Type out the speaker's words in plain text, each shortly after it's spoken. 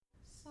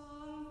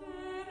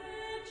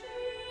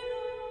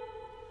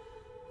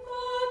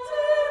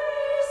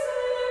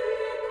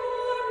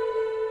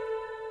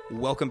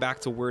Welcome back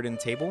to Word and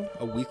Table,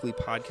 a weekly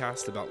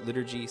podcast about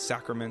liturgy,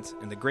 sacrament,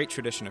 and the great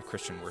tradition of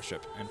Christian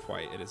worship and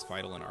why it is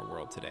vital in our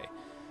world today.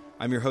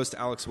 I'm your host,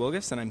 Alex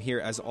Wilgus, and I'm here,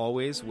 as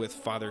always, with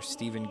Father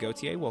Stephen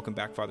Gauthier. Welcome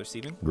back, Father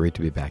Stephen. Great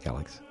to be back,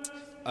 Alex.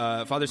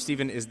 Father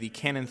Stephen is the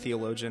canon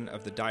theologian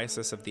of the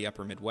Diocese of the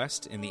Upper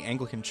Midwest in the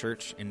Anglican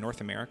Church in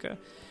North America,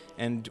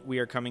 and we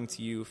are coming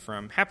to you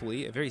from,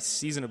 happily, a very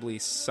seasonably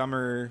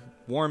summer,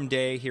 warm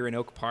day here in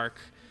Oak Park.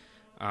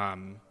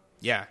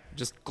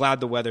 Just glad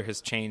the weather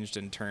has changed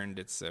and turned.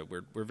 It's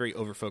we're very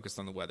over-focused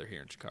on the weather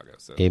here in Chicago.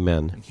 So.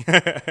 Amen.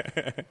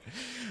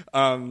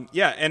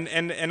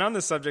 And on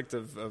the subject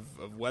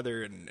of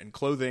weather and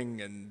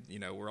clothing, and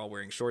we're all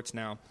wearing shorts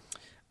now,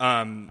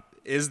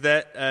 is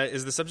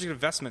the subject of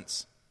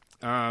vestments.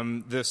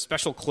 The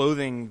special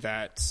clothing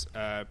that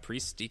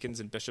priests, deacons,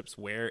 and bishops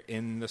wear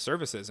in the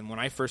services. And when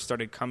I first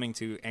started coming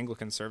to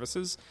Anglican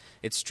services,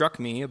 it struck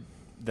me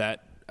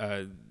that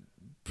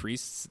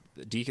priests,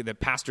 the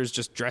pastors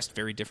just dressed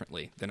very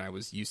differently than I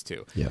was used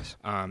to. Yes.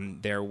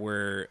 There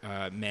were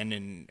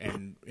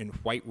men in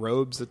white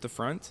robes at the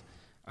front.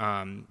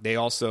 They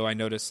also, I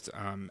noticed,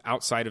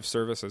 outside of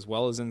service as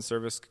well as in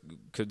service,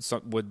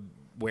 would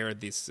wear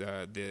these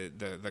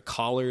the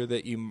collar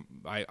that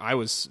I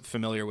was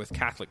familiar with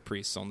Catholic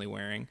priests only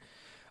wearing.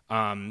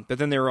 But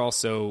then there were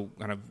also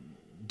kind of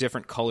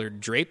different colored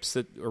drapes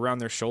that around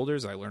their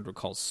shoulders I learned were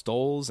called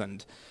stoles,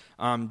 and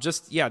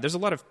there's a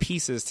lot of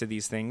pieces to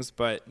these things,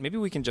 but maybe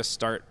we can just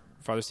start,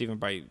 Father Stephen,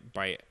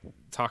 by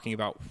talking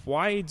about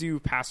why do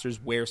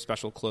pastors wear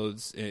special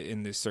clothes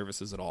in these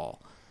services at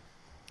all?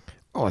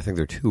 Oh, I think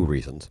there are two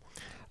reasons.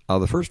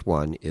 The first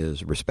one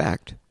is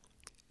respect.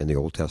 In the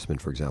Old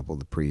Testament, for example,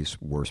 the priests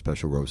wore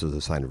special robes as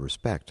a sign of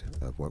respect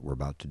of what we're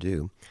about to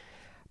do.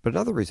 But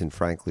another reason,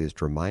 frankly, is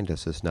to remind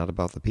us it's not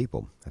about the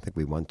people. I think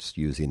we once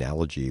used the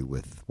analogy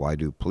with why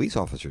do police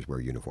officers wear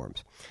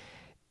uniforms,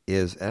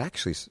 is it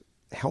actually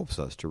helps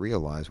us to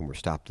realize when we're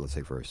stopped, let's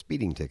say for a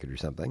speeding ticket or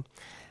something,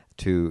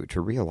 to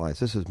realize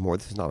this is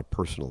not a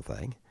personal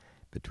thing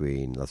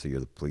between, let's say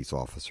you're the police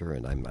officer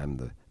and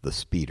I'm the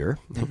speeder.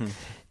 Mm-hmm.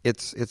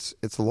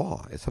 It's a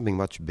law. It's something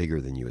much bigger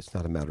than you. It's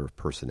not a matter of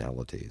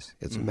personalities.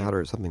 It's a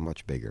matter of something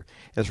much bigger.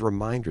 And it's a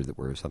reminder that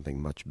we're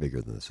something much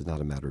bigger than this. It's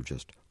not a matter of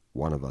just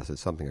one of us.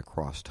 It's something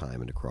across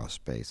time and across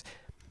space.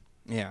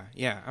 Yeah,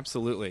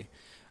 absolutely.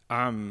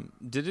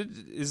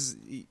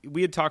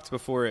 We had talked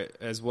before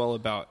as well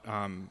about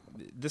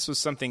this was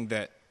something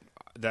that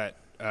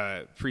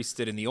priests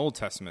did in the Old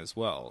Testament as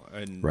well,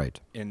 right?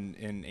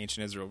 In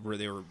ancient Israel,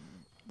 where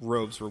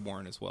robes were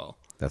worn as well.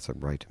 That's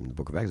right in the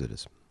Book of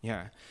Exodus.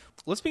 Yeah,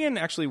 let's begin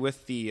actually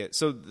with the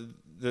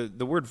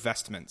word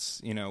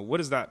vestments. What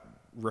is that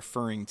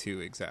referring to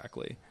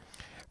exactly?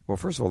 Well,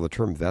 first of all, the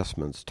term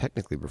vestments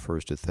technically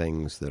refers to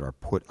things that are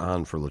put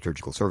on for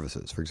liturgical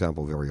services. For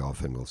example, very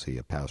often we'll see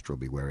a pastor will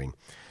be wearing,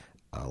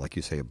 like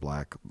you say, a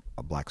black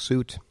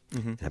suit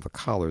and have a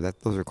collar.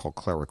 Those are called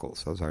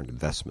clericals. Those aren't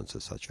vestments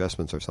as such.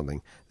 Vestments are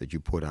something that you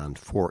put on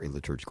for a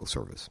liturgical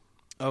service.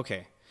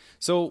 Okay.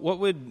 So what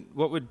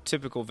would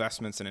typical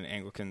vestments in an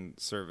Anglican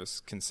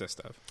service consist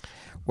of?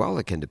 Well,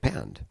 it can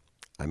depend.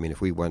 I mean, if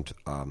we went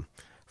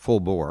full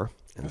bore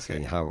and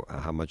saying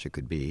how much it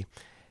could be,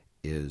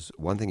 is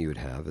one thing you would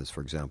have is,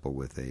 for example,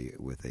 with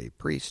a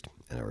priest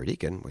or a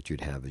deacon, what you'd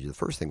have is the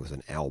first thing was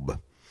an alb.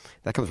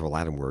 That comes from a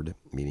Latin word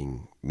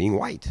meaning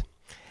white.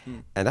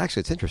 And actually,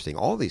 it's interesting.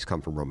 All of these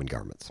come from Roman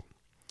garments.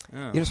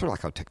 Oh. Sort of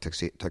like how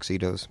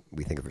tuxedos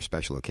we think of for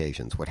special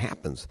occasions. What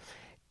happens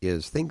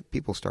is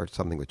people start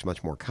something which is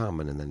much more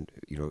common, and then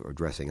are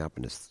dressing up,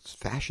 and as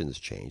fashions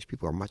change,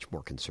 people are much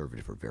more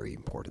conservative for very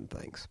important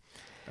things.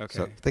 Okay.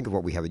 So think of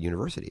what we have at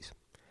universities.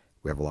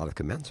 We have a lot of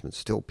commencements.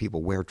 Still,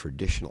 people wear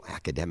traditional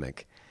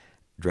academic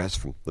dress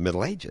from the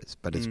Middle Ages,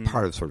 but it's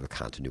part of sort of a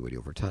continuity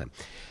over time.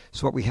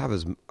 So what we have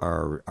is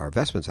our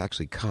vestments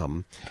actually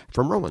come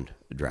from Roman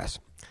dress.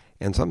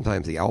 And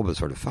sometimes the alba is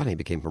sort of funny,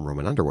 became from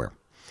Roman underwear.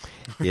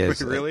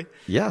 Really?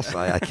 Yes,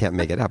 I can't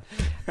make it up.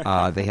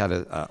 They had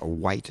a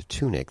white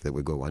tunic that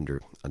would go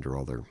under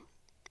all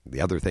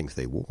the other things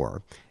they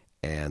wore,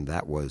 and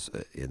that was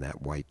in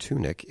that white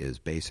tunic is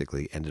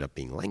basically ended up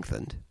being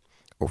lengthened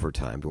over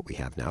time to what we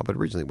have now, but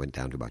originally it went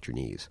down to about your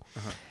knees.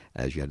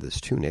 As you had this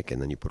tunic,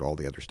 and then you put all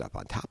the other stuff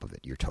on top of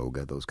it, your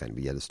toga, those kind of.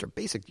 You had to start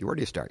basic. Where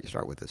do you start? You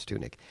start with this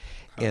tunic,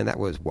 and that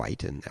was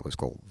white, and that was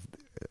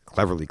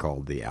cleverly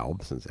called the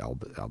alb, since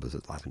alb is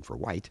Latin for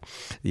white,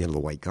 the end of the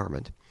white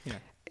garment. Yeah.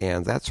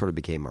 And that sort of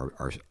became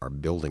our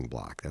building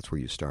block. That's where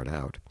you start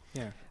out.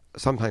 Yeah.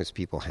 Sometimes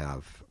people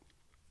have,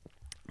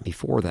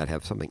 before that,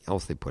 have something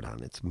else they put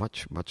on. It's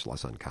much, much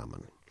less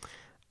uncommon.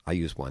 I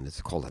use one.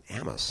 It's called an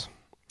amice.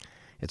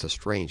 It's a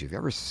strange. If you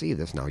ever see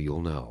this now,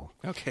 you'll know.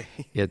 Okay.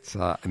 It's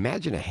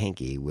imagine a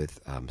hanky with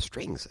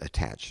strings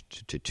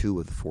attached to two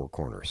of the four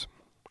corners.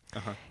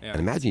 Yeah. And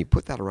imagine you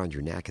put that around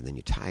your neck and then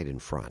you tie it in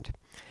front.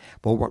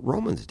 Well, what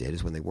Romans did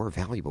is when they wore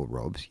valuable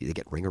robes, they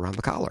get ring around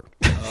the collar.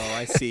 Oh,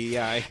 I see.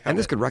 Yeah. And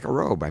this could wreck a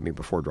robe,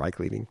 before dry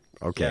cleaning.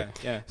 Okay.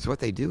 Yeah. So what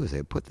they do is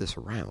they put this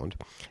around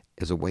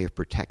as a way of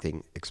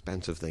protecting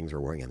expensive things they're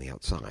wearing on the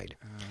outside.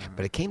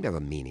 But it came to have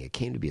a meaning. It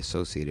came to be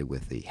associated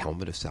with the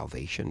helmet of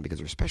salvation because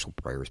there are special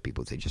prayers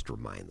people would say just to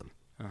remind them.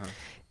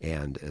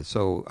 And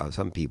so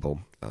some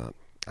people,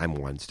 I'm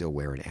one, still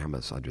wear an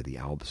amice under the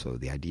alb, so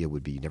the idea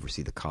would be you never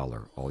see the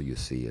collar. All you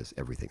see is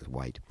everything's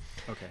white.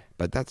 Okay.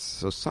 But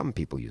so some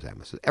people use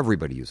amice.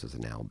 Everybody uses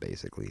an alb,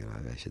 basically,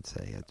 I should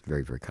say. It's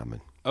very, very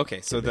common.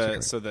 Okay, so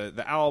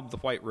the alb, the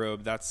white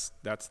robe, that's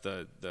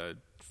the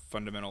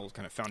fundamental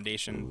kind of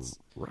foundations.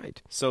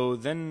 Right. So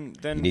then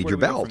you need your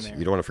belt.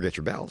 You don't want to forget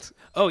your belt.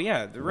 Oh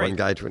yeah, right. One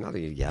guy to another,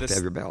 you have to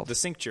have your belt. The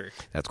cincture.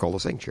 That's called a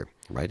cincture,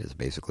 right? It's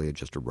basically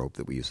just a rope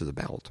that we use as a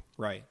belt.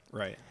 Right.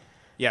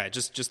 Yeah, it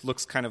just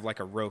looks kind of like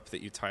a rope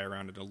that you tie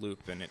around in a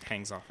loop and it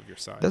hangs off of your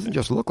side. It doesn't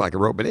just look like a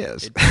rope, it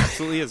is. It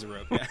absolutely is a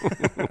rope,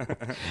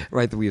 yeah.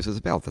 Right, that we use as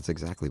a belt. That's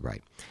exactly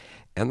right.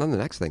 And then the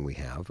next thing we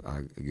have,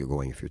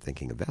 if you're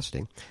thinking of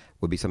vesting,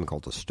 would be something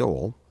called a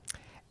stole.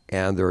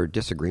 And there are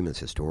disagreements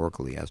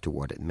historically as to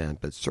what it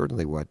meant, but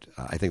certainly what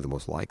I think the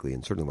most likely,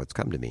 and certainly what's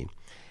come to mean,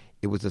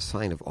 it was a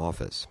sign of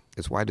office.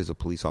 It's why does a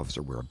police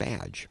officer wear a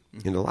badge?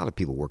 A lot of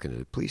people work in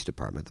a police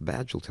department. The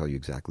badge will tell you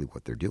exactly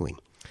what they're doing.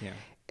 Yeah.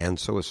 And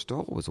so a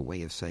stole was a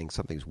way of saying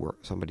somebody's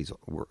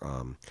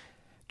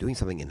doing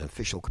something in an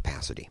official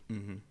capacity.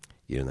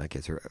 In that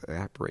case, they're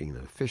operating in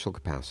an official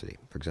capacity.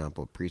 For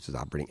example, a priest is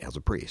operating as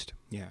a priest.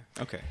 Yeah,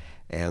 okay.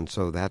 And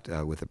so that,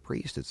 with a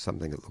priest, it's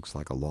something that looks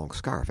like a long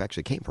scarf.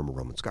 Actually, it came from a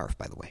Roman scarf,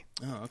 by the way.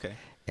 Oh, okay.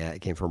 It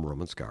came from a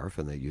Roman scarf,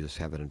 and you just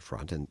have it in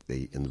front. And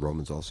the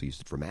Romans also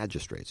used it for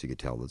magistrates. You could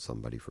tell that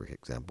somebody, for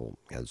example,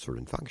 has a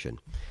certain function.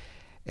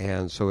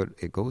 And so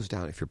it goes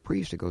down. If you're a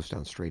priest, it goes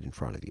down straight in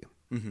front of you.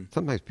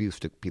 Sometimes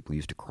people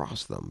used to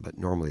cross them, but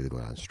normally they go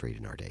down straight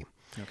in our day.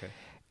 Okay.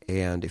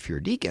 And if you're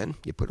a deacon,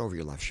 you put it over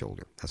your left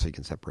shoulder. That's how you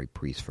can separate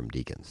priests from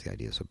deacons, the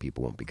idea, so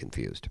people won't be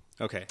confused.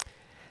 Okay.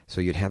 So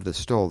you'd have the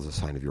stole as a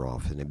sign of your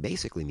office, and it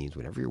basically means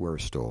whenever you wear a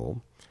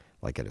stole,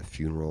 like at a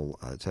funeral,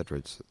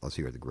 etc., let's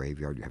say you're at the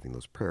graveyard, you're having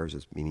those prayers,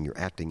 it's meaning you're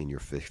acting in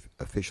your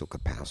official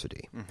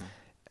capacity.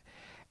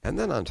 And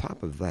then on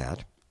top of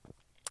that,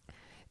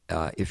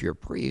 if you're a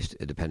priest,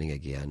 depending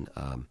again,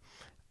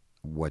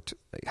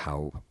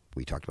 how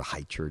we talked about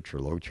high church or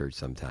low church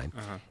sometime,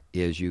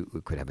 is you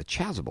could have a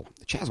chasuble.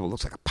 A chasuble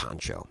looks like a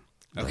poncho,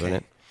 doesn't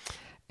it?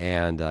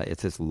 And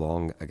it's this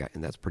long,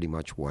 and that's pretty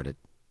much what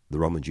the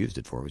Romans used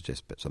it for, was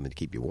just something to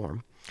keep you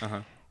warm.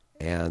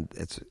 And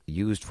it's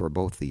used for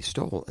both the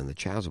stole and the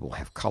chasuble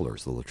have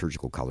colors, the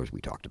liturgical colors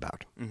we talked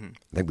about. I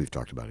think we've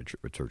talked about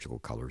liturgical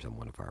colors on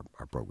one of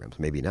our programs.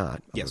 Maybe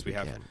not. Yes, we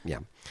have. Yeah.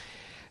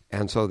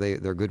 And so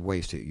they're good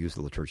ways to use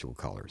the liturgical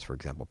colors. For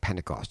example,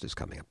 Pentecost is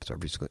coming up, so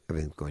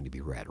everything's going to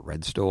be red. A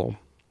red stole,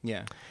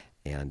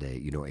 and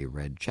a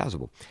red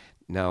chasuble.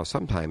 Now,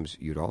 sometimes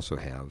you'd also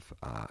have,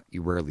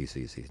 you rarely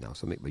see these now,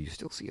 but you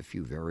still see a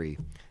few very,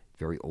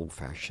 very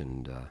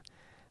old-fashioned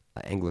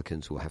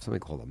Anglicans who will have something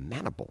called a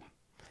maniple.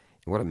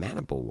 And what a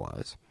maniple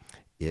was,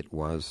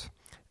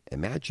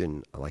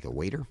 imagine like a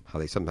waiter, how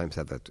they sometimes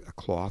have a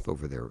cloth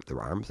over their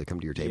arms. They come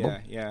to your table.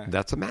 Yeah.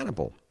 That's a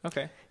maniple.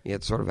 Okay.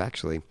 It's sort of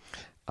actually...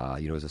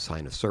 as a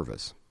sign of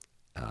service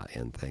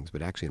and things.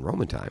 But actually in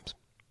Roman times,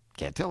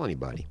 can't tell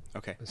anybody.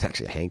 Okay. It's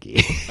actually a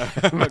hanky.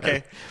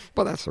 Okay.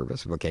 Well, that's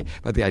service. Okay.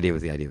 But the idea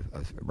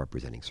of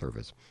representing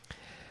service.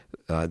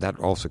 That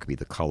also could be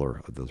the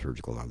color of the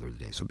liturgical color of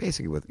the day. So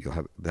basically,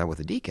 with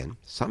a deacon,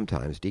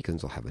 sometimes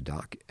deacons will have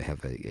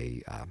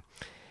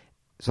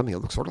something that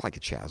looks sort of like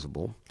a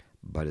chasuble,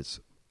 but it's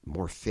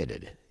more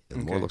fitted. It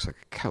more looks like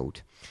a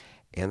coat.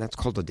 And that's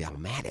called a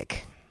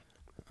dalmatic.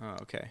 Oh,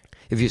 okay.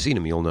 If you've seen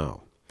them, you'll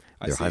know.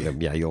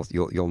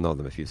 You'll know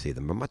them if you see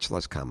them. They're much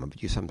less common,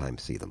 but you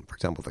sometimes see them. For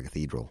example, at the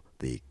cathedral,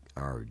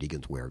 our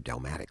deacons wear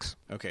dalmatics.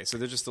 Okay, so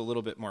they're just a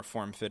little bit more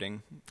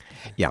form-fitting.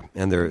 Yeah,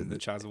 and they're the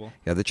chasuble.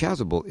 Yeah, the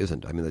chasuble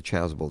isn't. The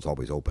chasuble is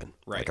always open,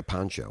 like a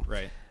poncho.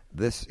 Right.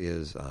 This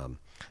is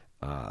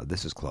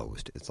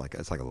closed. It's like a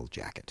little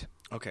jacket.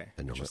 Okay.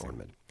 A normal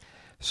ornament.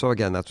 So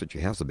again, that's what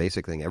you have. It's the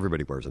basic thing.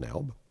 Everybody wears an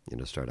alb.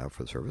 Start out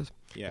for the service.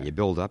 Yeah. And you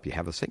build up. You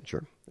have a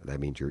cincture. That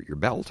means your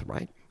belt,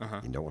 right?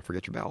 You don't want to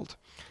forget your belt.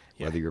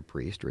 Whether you're a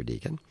priest or a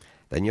deacon.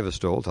 Then you have a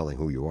stole telling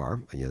who you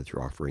are, and that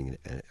you're operating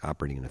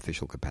in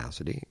official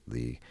capacity.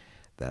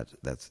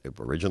 That's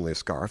originally a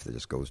scarf that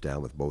just goes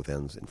down with both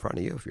ends in front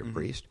of you if you're a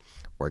priest,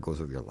 or it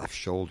goes over your left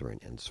shoulder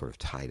and sort of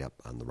tied up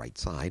on the right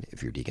side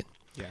if you're a deacon.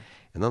 Yeah.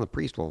 And then the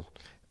priest will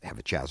have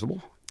a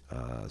chasuble,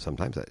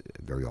 sometimes,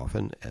 very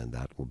often, and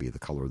that will be the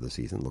color of the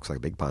season. It looks like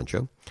a big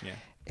poncho. Yeah.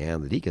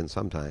 And the deacon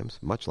sometimes,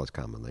 much less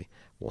commonly,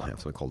 will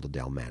have something called a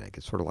dalmatic.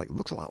 It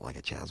looks a lot like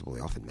a chasuble.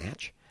 They often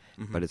match.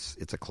 But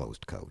it's a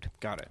closed coat.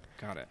 Got it.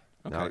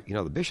 Okay.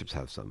 Now, the bishops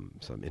have some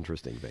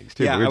interesting things,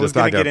 too. Yeah, I was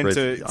going to get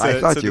into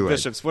the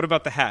bishops. What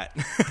about the hat?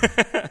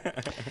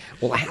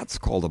 Well, a hat's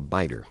called a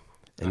mitre.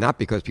 And not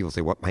because people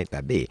say, what might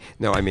that be?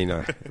 No, I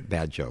mean,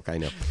 bad joke, I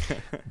know.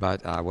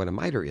 But what a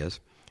mitre is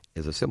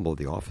a symbol of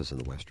the office in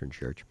the Western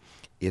Church,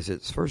 is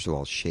it's, first of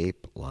all,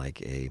 shaped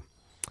like it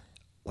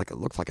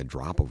looks like a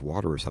drop of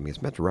water or something.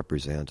 It's meant to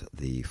represent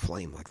the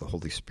flame, like the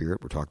Holy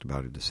Spirit. We're talking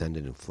about it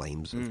descended in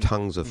flames,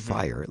 tongues of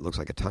fire. It looks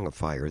like a tongue of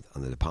fire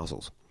on the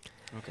apostles.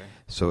 Okay.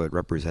 So it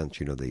represents,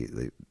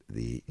 the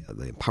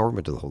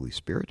empowerment of the Holy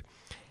Spirit.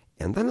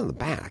 And then on the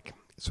back,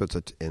 so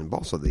and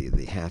also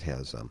the hat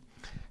has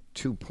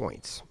 2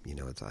 points.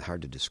 It's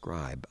hard to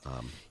describe.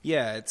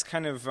 Yeah, it's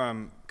kind of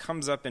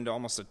comes up into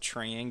almost a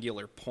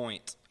triangular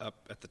point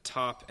up at the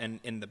top and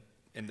in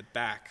the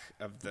back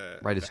of the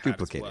right. It's the hat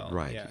duplicated. as well.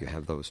 Right. Yeah. You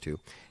have those two,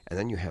 and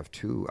then you have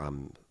 2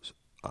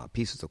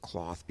 pieces of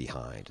cloth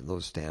behind, and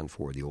those stand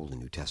for the Old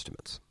and New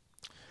Testaments.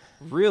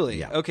 Really?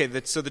 Yeah. Okay.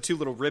 So the 2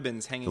 little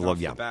ribbons hanging off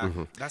the back.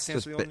 Mm-hmm. That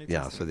stands for the Old and New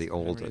Testament. So the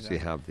old. Remember So you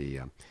have the.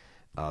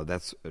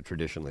 That's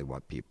traditionally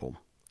what people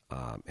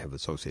have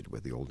associated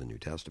with the Old and New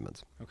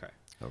Testaments.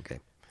 Okay.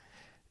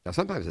 Now,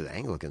 sometimes as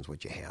Anglicans,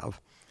 what you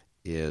have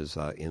is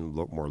in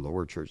more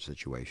lower church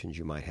situations,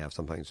 you might have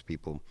sometimes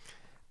people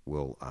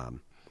will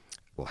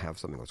have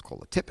something what's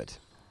called a tippet.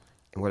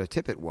 And what a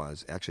tippet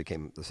was actually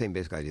came the same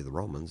basic idea of the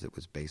Romans. It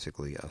was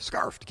basically a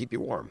scarf to keep you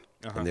warm.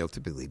 And they'll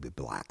typically be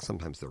black.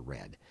 Sometimes they're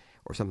red.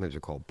 Or sometimes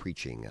they're called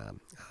preaching. I'm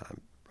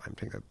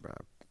thinking of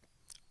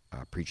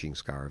preaching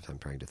scarves, I'm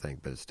trying to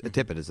think. But a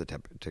tippet is a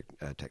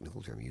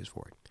technical term used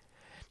for it.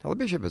 Now, the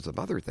bishop has some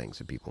other things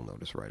that people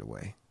notice right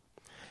away.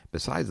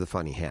 Besides the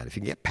funny hat, if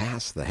you can get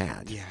past the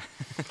hat,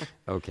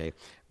 okay,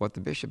 what the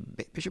bishop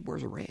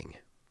wears a ring.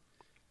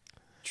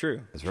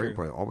 True. It's very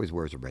important. Always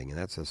wears a ring, and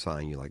that's a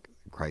sign, like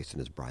Christ and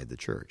His bride, the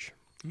church,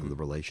 of the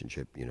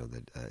relationship.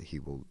 That He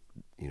will,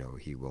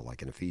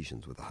 like in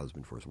Ephesians, with a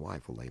husband for his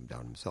wife, will lay him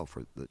down himself.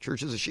 For the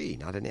church is a she,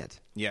 not an it.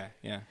 Yeah.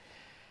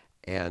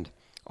 And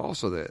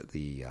also,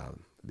 the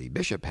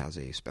bishop has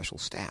a special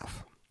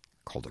staff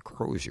called a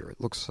crozier.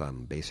 It looks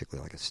basically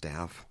like a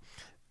staff.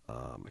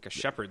 Like a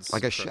shepherd's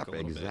crook.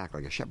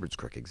 Exactly, like a shepherd's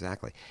crook,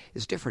 exactly.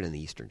 It's different in the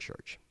Eastern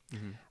Church.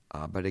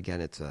 But again,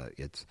 it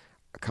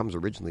comes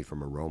originally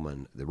from a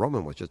Roman. The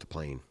Roman was just a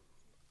plain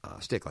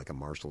stick, like a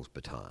marshal's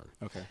baton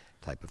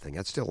type of thing.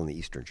 That's still in the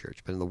Eastern Church.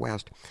 But in the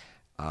West,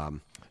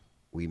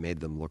 we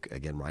made them look,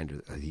 again,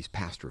 he's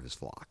pastor of his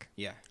flock.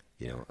 Yeah.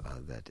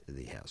 That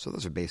he has. So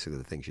those are basically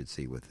the things you'd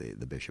see with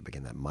the bishop.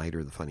 Again, that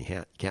mitre, the funny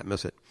hat, you can't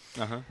miss it.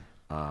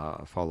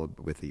 Followed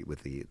with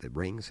the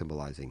ring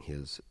symbolizing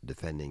his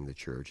defending the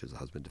church as a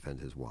husband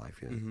defends his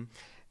wife.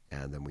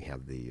 And then we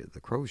have the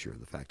crozier,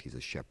 the fact he's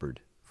a shepherd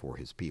for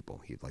his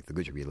people. He, like the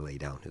good shepherd, he lay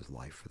down his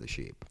life for the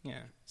sheep.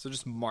 Yeah. So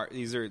just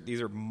these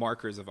are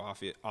markers of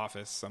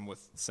office. Some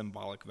with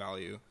symbolic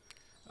value,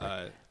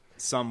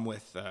 some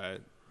with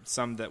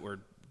some that were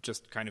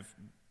just kind of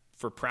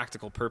for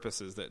practical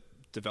purposes that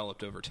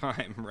developed over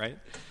time, right?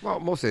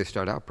 Well, mostly they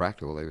start out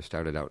practical. They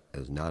started out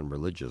as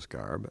non-religious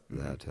garb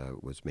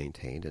that was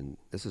maintained, and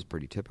this is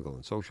pretty typical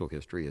in social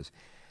history. Is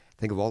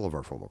think of all of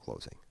our formal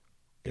clothing.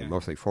 Yeah.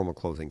 Mostly formal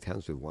clothing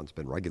tends to have once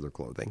been regular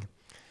clothing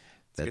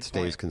that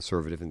stays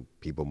conservative, and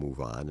people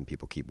move on, and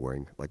people keep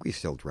wearing, like we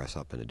still dress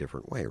up in a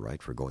different way,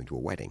 right, for going to a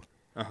wedding.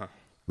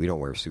 We don't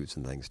wear suits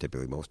and things,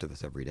 typically, most of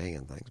us, every day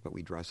and things, but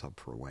we dress up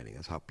for a wedding.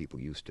 That's how people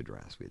used to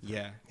dress.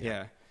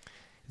 Yeah.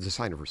 It's a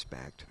sign of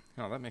respect.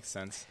 Oh, that makes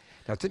sense.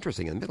 Now, it's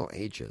interesting. In the Middle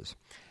Ages,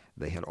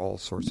 they had all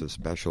sorts of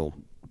special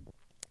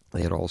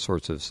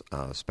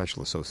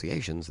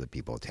associations that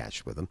people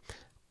attached with them,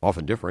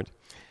 often different.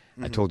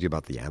 I told you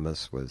about the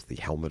amice was the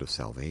helmet of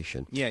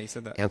salvation. Yeah, you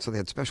said that. And so they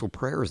had special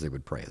prayers they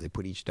would pray as they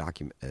put each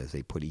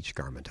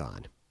garment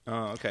on.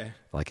 Oh, okay.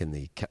 Like in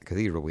the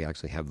cathedral, we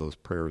actually have those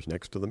prayers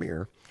next to the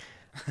mirror.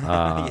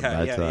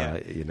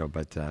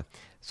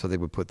 So they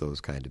would put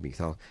those kind of.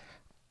 So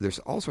there's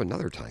also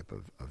another type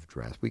of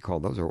dress. We call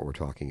those are what we're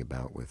talking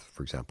about with,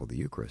 for example, the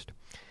Eucharist.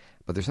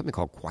 But there's something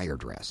called choir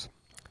dress.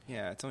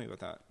 Yeah, tell me about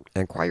that.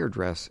 And choir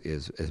dress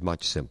is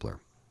much simpler.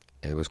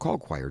 And it was called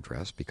choir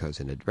dress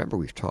because, remember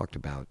we've talked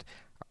about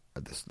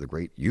the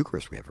great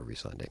Eucharist we have every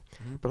Sunday,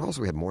 but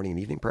also we have morning and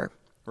evening prayer.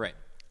 Right.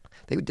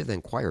 They did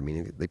then choir,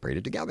 meaning they prayed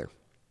it together,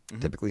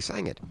 typically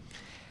sang it.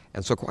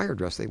 And so choir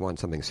dress, they wanted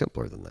something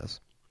simpler than this.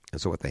 And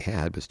so what they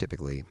had was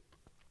typically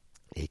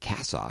a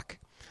cassock.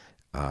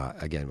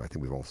 Again, I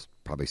think we've all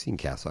probably seen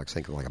cassocks,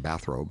 think of like a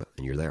bathrobe,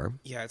 and you're there.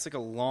 Yeah, it's like a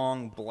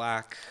long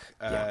black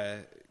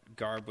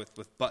garb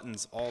with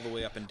buttons all the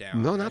way up and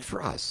down. No, right? not for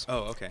us.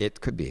 Oh, okay.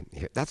 It could be.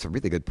 That's a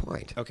really good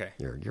point. Okay.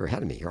 You're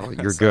ahead of me.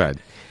 You're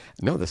good.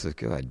 No, this is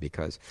good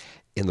because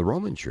in the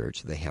Roman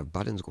Church, they have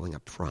buttons going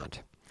up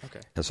front. Okay.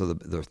 And so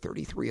there are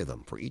 33 of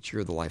them for each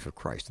year of the life of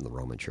Christ in the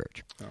Roman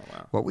Church. Oh,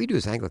 wow. What we do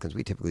as Anglicans,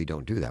 we typically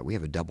don't do that. We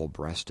have a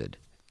double-breasted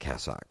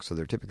cassock. So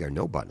there typically are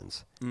no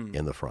buttons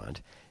in the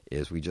front.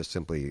 We just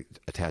simply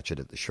attach it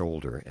at the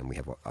shoulder, and we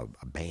have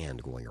a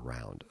band going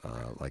around,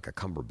 like a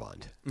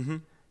cummerbund.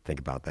 Think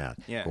about that,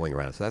 going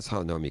around. So that's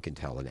how normally you can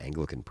tell an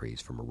Anglican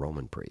priest from a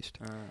Roman priest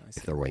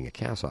if they're wearing a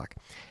cassock.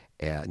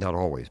 Not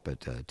always,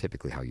 but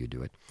typically how you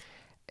do it.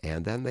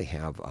 And then they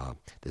have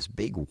this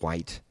big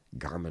white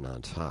garment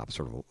on top,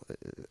 sort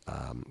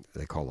of,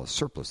 they call a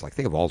surplice. Like,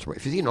 think of altar boy.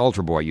 If you've seen an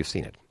altar boy, you've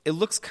seen it. It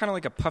looks kind of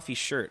like a puffy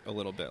shirt a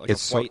little bit. Like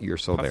It's a white, you're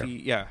so puffy, there.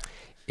 Yeah.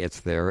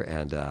 It's there,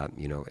 and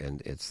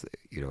and it's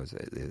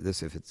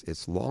this. If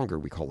it's longer,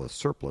 we call it a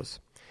surplice.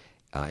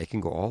 It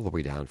can go all the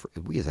way down.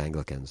 We as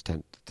Anglicans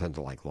tend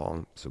to like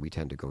long, so we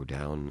tend to go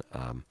down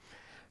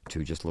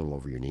to just a little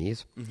over your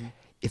knees. Mm-hmm.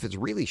 If it's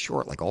really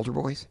short, like altar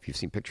boys, if you've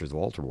seen pictures of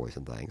altar boys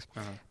and things,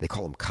 they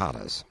call them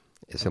katas.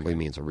 It simply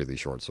means a really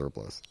short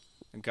surplice.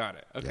 Got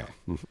it. Okay.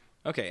 Yeah.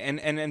 Okay.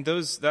 And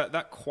those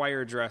that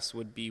choir dress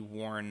would be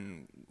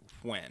worn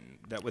when?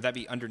 Would that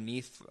be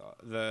underneath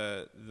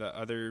the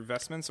other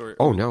vestments, or?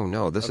 Oh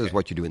no! This is Okay.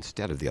 what you do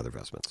instead of the other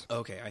vestments.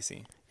 Okay, I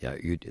see. Yeah,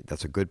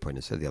 that's a good point.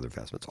 Instead of the other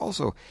vestments.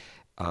 Also,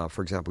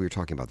 for example, we were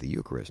talking about the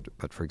Eucharist,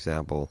 but for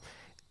example,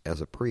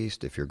 as a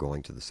priest, if you're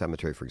going to the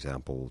cemetery, for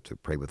example, to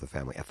pray with the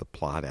family at the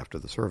plot after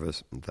the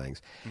service and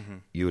things,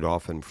 you would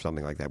often, for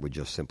something like that, would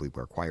just simply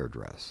wear choir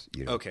dress.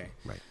 Okay.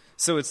 Right.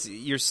 So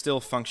you're still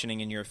functioning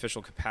in your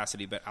official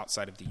capacity, but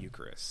outside of the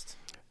Eucharist.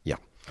 Yeah.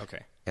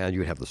 Okay. And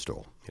you'd have the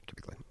stole,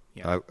 typically.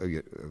 Yeah.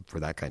 For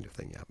that kind of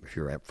thing, yeah. If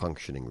you're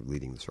functioning,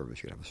 leading the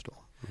service, you'd have a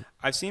stole.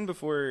 I've seen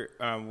before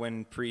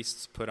when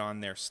priests put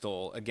on their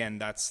stole. Again,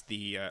 that's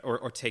the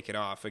or take it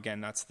off. Again,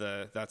 that's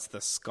the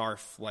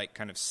scarf-like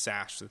kind of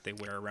sash that they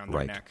wear around their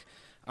Right. neck.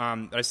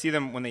 I see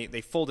them when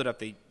they fold it up.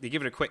 They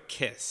give it a quick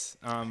kiss.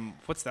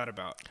 What's that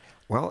about?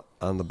 Well,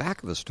 on the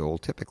back of the stole,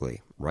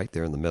 typically, right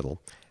there in the middle,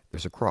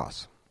 there's a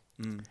cross.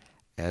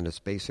 And it's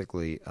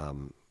basically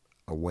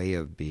a way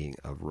of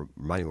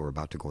reminding we're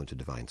about to go into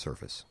divine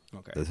service.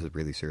 Okay. This is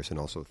really serious, and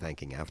also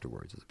thanking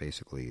afterwards. It's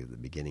basically the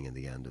beginning and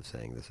the end of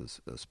saying this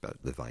is a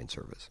divine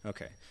service.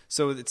 Okay,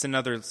 so it's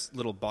another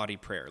little body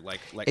prayer,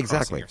 like crossing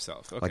Exactly.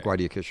 yourself. Okay. Like, why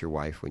do you kiss your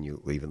wife when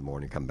you leave in the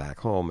morning and come back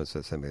home? It's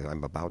something,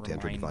 I'm about to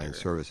enter divine Reminder.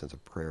 service. It's a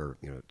prayer,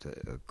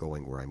 to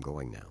going where I'm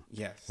going now.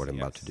 Yes, What I'm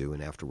about yes. to do,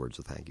 and afterwards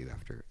a thank you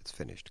after it's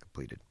finished,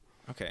 completed.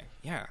 Okay,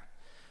 yeah.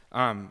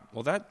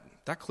 Well,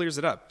 that clears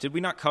it up. Did we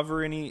not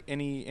cover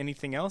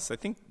anything else? I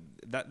think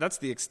that's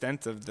the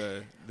extent of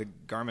the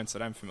garments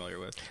that I'm familiar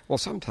with. Well,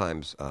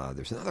 sometimes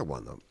there's another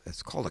one, though.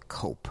 It's called a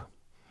cope.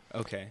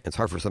 Okay. It's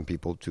hard for some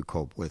people to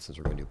cope with, since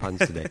we're going to do puns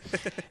today,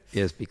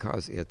 is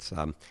because it's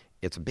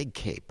a big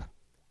cape.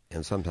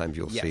 And sometimes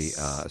you'll Yes,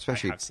 see,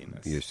 especially I have seen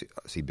this. you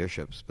see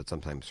bishops, but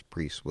sometimes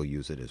priests will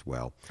use it as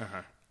well.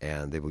 Uh-huh.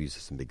 And they will use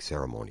this in big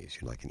ceremonies,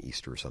 like an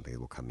Easter or something. They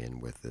will come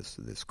in with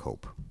this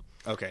cope.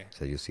 Okay.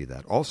 So you see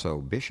that. Also,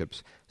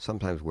 bishops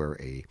sometimes wear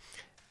a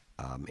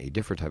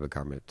different type of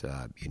garment,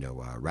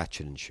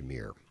 ratchet and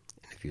shamir.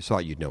 And if you saw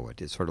it, you'd know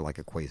it. It's sort of like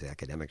a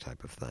quasi-academic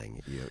type of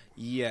thing.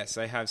 Yes,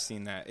 I have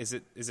seen that. Does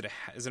it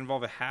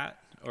involve a hat?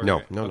 Or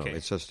No. Okay.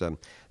 It's just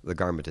the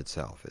garment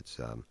itself. It's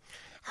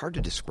hard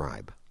to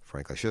describe,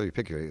 frankly. I'll show you a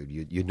picture.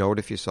 You'd know it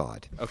if you saw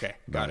it. Okay,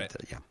 got But,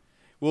 it. yeah.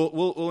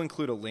 We'll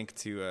include a link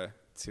to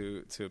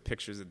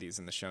pictures of these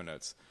in the show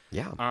notes.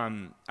 Yeah.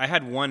 I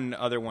had one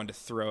other one to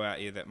throw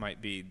at you that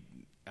might be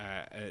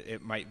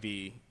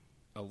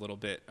a little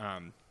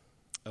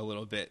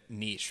bit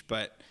niche,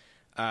 but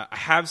I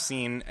have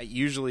seen,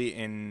 usually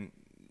in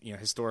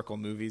historical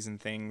movies and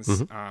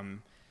things,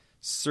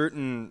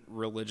 certain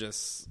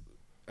religious.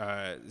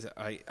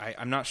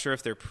 I'm not sure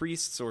if they're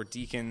priests or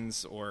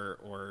deacons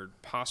or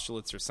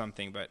postulates or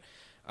something, but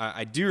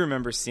I do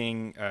remember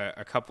seeing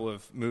a couple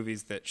of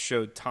movies that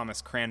showed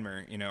Thomas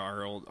Cranmer,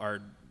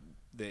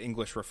 the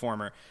English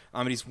reformer,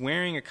 and he's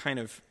wearing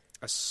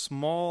a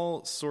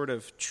small sort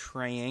of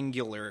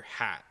triangular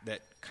hat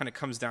that kind of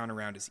comes down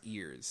around his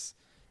ears.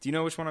 Do you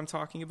know which one I'm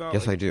talking about?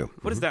 Yes, I do.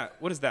 What is that?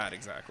 What is that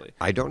exactly?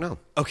 I don't know.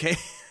 Okay.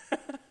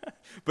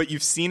 But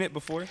you've seen it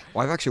before?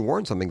 Well, I've actually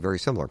worn something very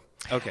similar.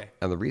 Okay.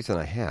 And the reason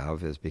I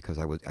have is because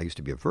I used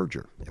to be a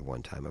verger at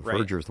one time. A Right.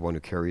 verger is the one who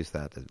carries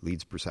that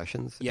leads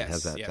processions. Yes, It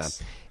has that,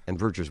 yes. and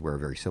vergers wear a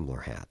very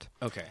similar hat.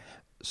 Okay.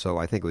 So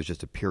I think it was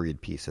just a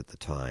period piece at the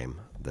time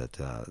that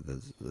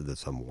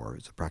some wore.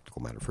 It's a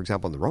practical matter. For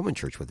example, in the Roman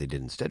Church, what they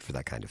did instead for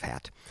that kind of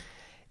hat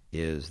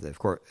is,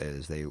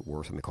 they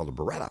wore something called a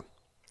biretta.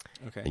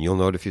 Okay. And you'll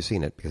know it if you've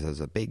seen it, because there's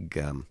a big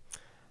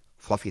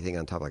fluffy thing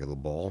on top, like a little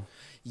ball.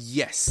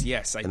 Yes,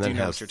 I And do then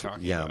know has, what you're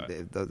talking yeah,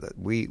 about.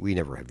 we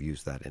never have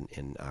used that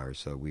in ours,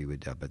 so we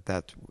would. But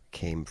that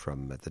came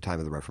from, at the time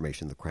of the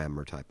Reformation, the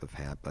Cranmer type of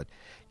hat. But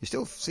you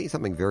still see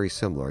something very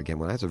similar. Again,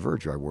 when I was a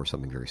verger, I wore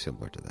something very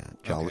similar to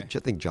that.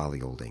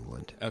 Jolly old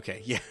England.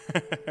 Okay, yeah,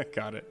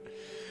 got it.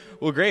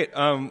 Well, great.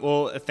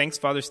 Well, thanks,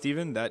 Father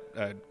Stephen.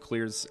 That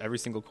clears every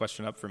single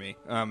question up for me.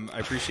 I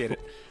appreciate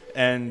it.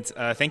 And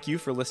thank you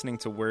for listening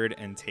to Word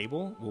and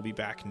Table. We'll be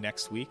back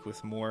next week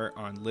with more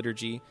on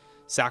liturgy,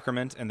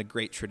 sacrament, and the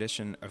great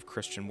tradition of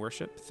Christian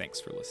worship. Thanks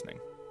for listening.